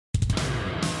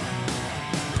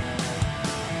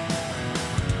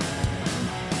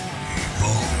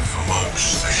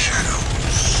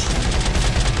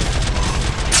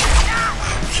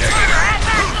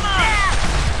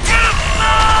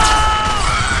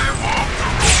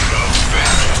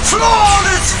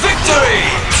Flawless victory!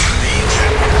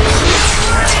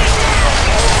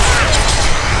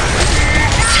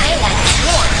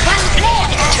 One player,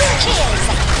 2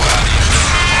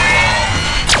 kills.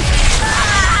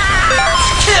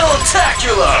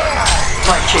 Kill-tacular!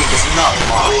 My cake is not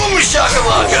long. Boom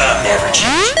shakalaka! Never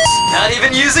changes. Not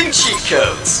even using cheat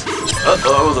codes.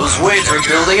 Uh-oh, those waves are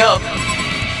building up.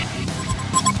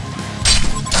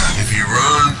 If you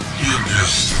run, you'll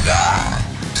just die.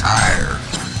 Tired.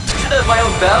 I have my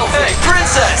own battle. Hey,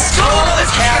 princess! Go to the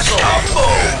castle!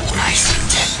 Oh, nice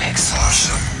tech picks.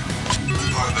 Awesome.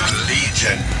 For the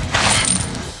Legion.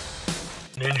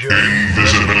 Ninja.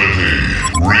 Invisibility.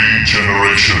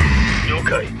 Regeneration.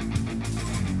 Okay.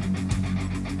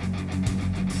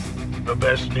 The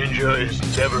best ninja is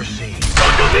never seen.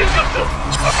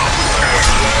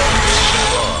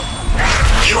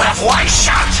 You have one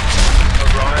shot.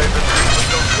 Arrive and leave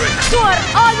no trace. Door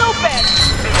all open.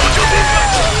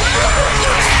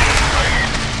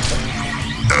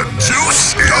 The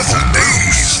juice is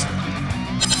these.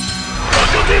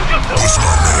 What's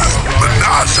my name?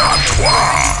 Menage a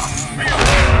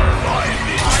trois.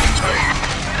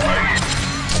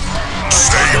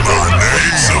 Say my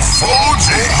name.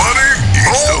 Safoji. Money.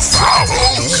 It's the 5-0.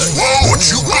 Whoa. What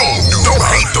you gon' do? Don't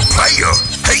hate the player.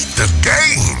 Hate the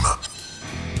game.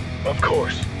 Of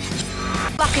course.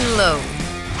 Lock and load.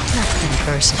 Nothing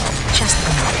personal, just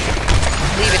the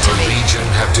Leave it to me. Legion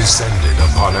have descended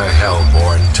upon a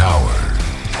hellborn tower.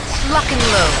 Lock and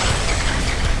load.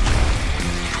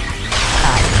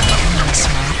 I miss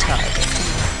my target.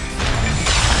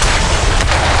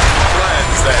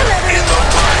 Plans there in the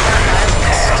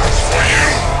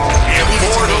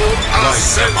Immortal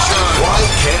Ascension. Why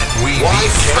can't we be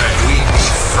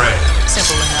friends?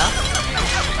 Simple enough.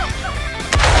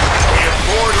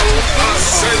 Immortal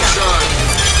Ascension.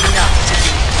 Not to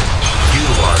be. You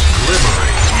are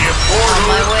glimmering. On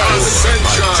my way.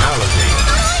 Ascension. Vitality.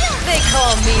 They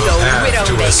call me the Path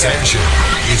to Widowmaker. ascension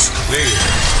is clear.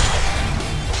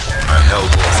 A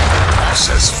hellborn mass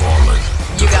has fallen.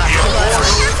 You got blood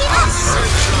on your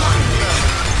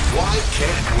Why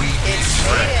can't we be It's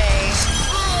friends? payday.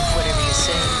 Whatever you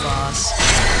say, boss.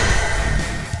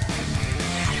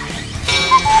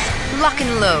 Lock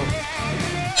and load.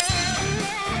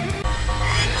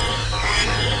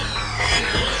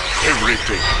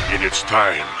 Everything in its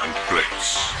time and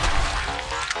place.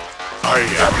 I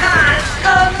am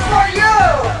Come for you.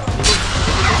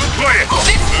 play it.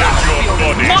 Let your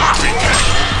body be tested.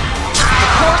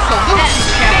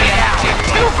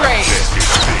 Too brave.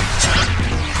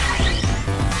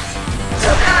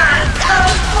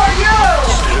 Come for you.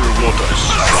 Still waters.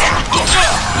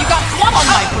 You got one on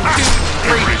my boot.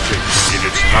 Everything in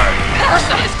its time.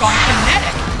 Person has gone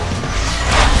kinetic.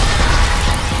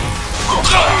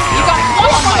 You got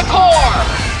one on my core.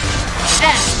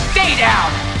 Then stay down.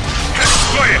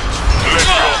 Play it. Let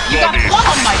You your got body one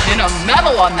on my dinner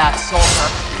medal on that soldier.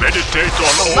 meditate on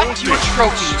all Select your things.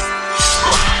 trophies.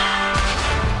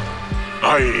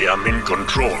 I am in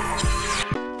control.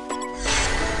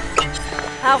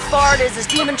 How far does this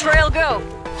demon trail go?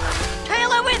 Tail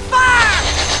it with fire!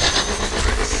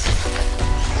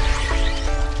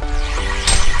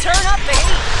 Turn up the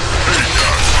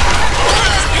heat!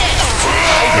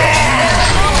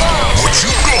 What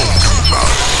you gon' do about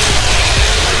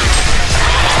it?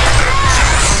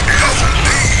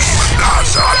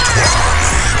 Menage a trois.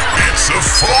 It's a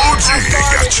Fuji. They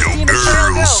got your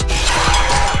girls.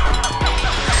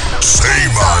 Say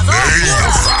my name.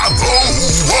 5-0.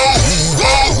 Whoa,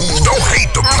 whoa. Don't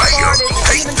hate the player.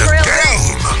 Hate the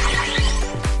game.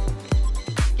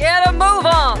 Get a move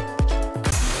on!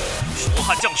 罗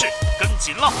汉将士，跟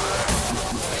紧了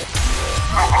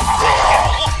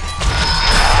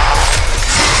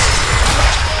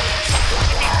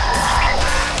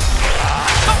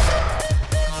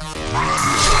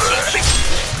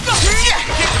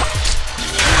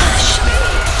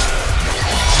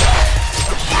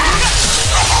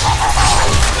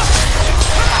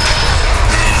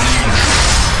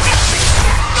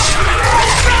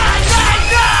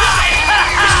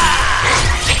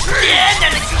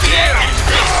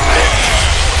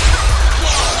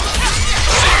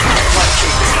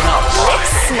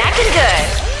！Snacking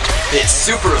good! It's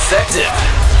super effective.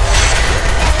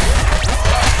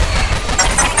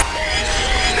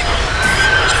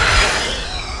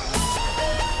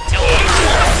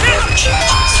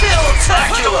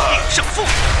 Kill-tacular! 胜负，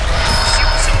修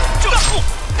行正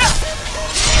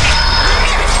负。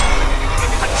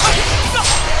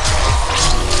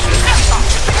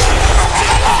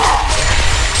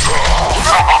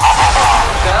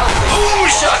 Boom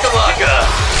shakalaka!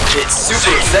 It's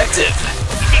super effective.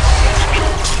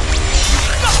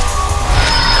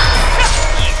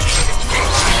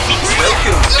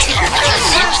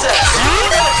 success!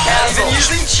 Not even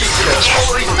using cheat codes!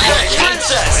 Holy heck,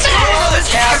 princess! Another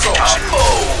castle!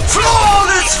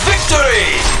 Flawless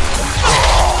victory!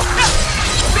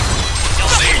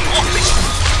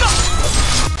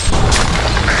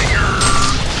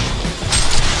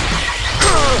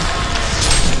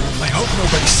 I hope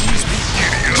nobody sees me.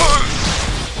 Idiot.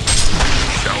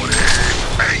 Shout it.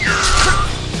 Anger.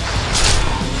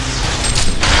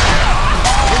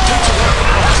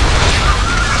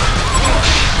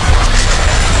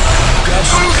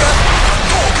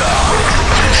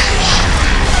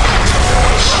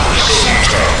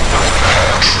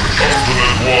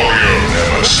 Ultimate Warrior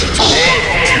Nemesis.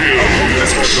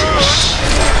 Annihilation.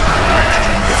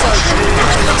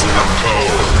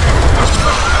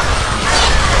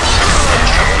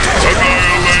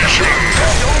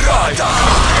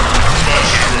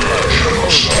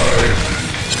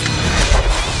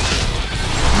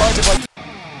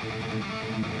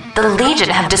 The Legion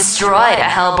have destroyed a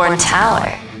Hellborn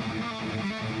tower.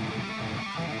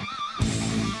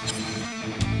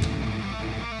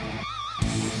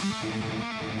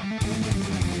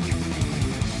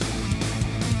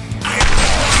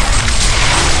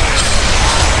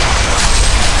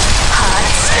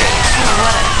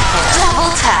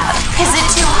 Double tap. Is it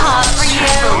too hot for you?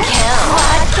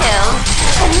 Quad kill.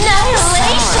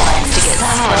 Annihilation.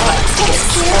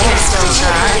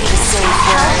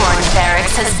 Hellborn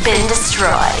barracks has been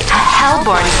destroyed.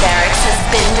 Hellborn barracks has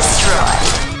been destroyed.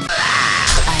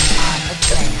 I'm on the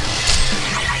trail.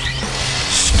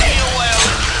 Stay away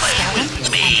with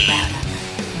me.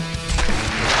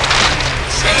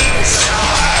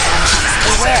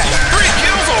 Where? 3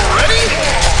 kills already?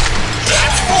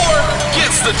 That's 4.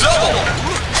 Gets the double.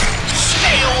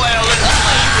 Stay away and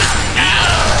play with me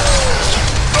now.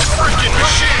 A freaking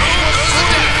machine.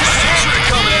 Century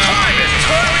coming out.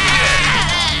 Time again.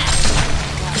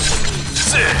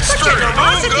 6. Straight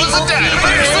boom goes the data.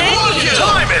 There's the blood kill.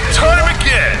 Time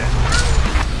again.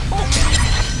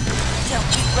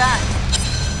 Don't you run.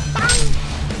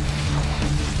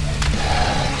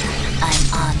 I'm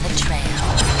on the trail.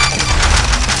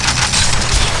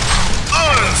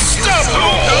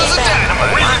 Unstoppable goes the data.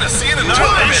 Are we going to see an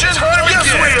annihilation?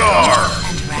 Yes, we are.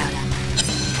 And route 'em.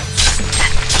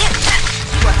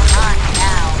 You are mine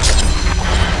now.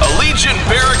 A Legion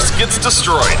barracks gets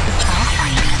destroyed. I'll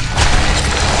find them.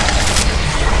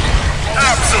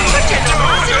 Absolutely.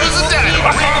 Goes the data.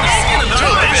 Are we going to see an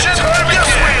annihilation? Yes,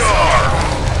 we are.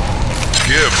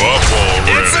 Give up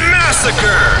already. It's a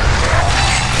massacre.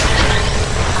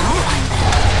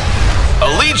 A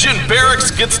Legion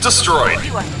barracks gets destroyed.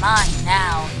 You are mine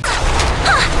now.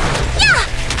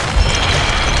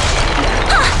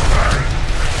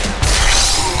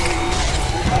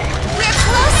 We're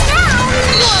close now.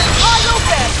 You're all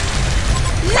open.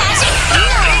 Magic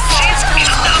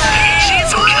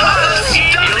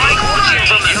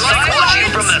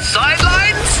From the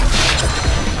sidelines?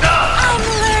 I'm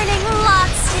learning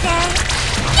lots today.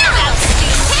 About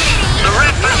stupidity. The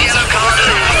red and yellow card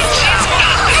is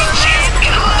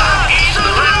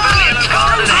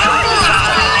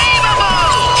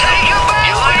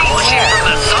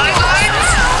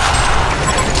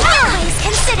Always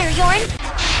consider your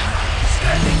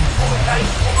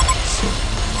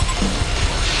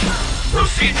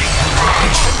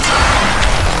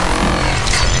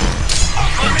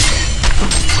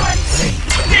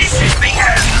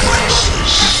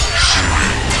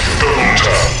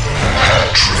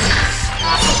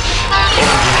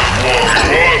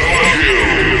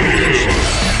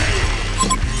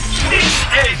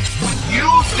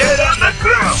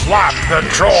Swap the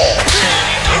troll.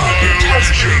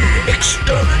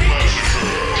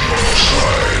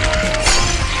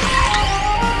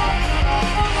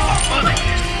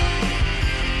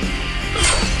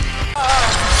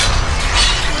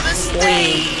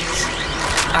 We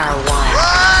are one.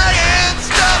 Ryan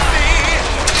Stuffy!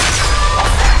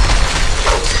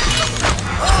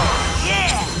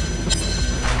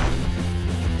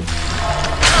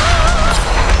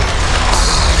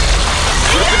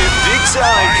 Ripping it big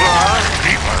time, brah!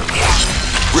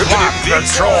 Ripping it big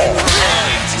time!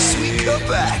 Sweet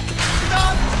comeback!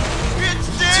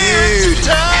 Dude,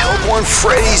 Hellborn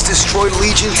Freddy's destroyed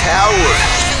Legion Tower!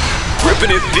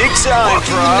 Ripping it big time,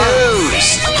 brah!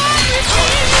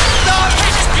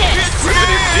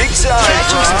 Ripping it big time,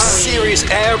 catching some serious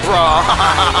air, brah!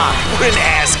 What an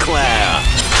ass clown!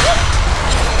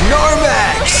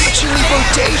 Narmax! Extremely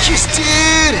bodacious,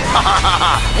 dude!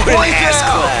 What an ass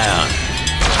clown!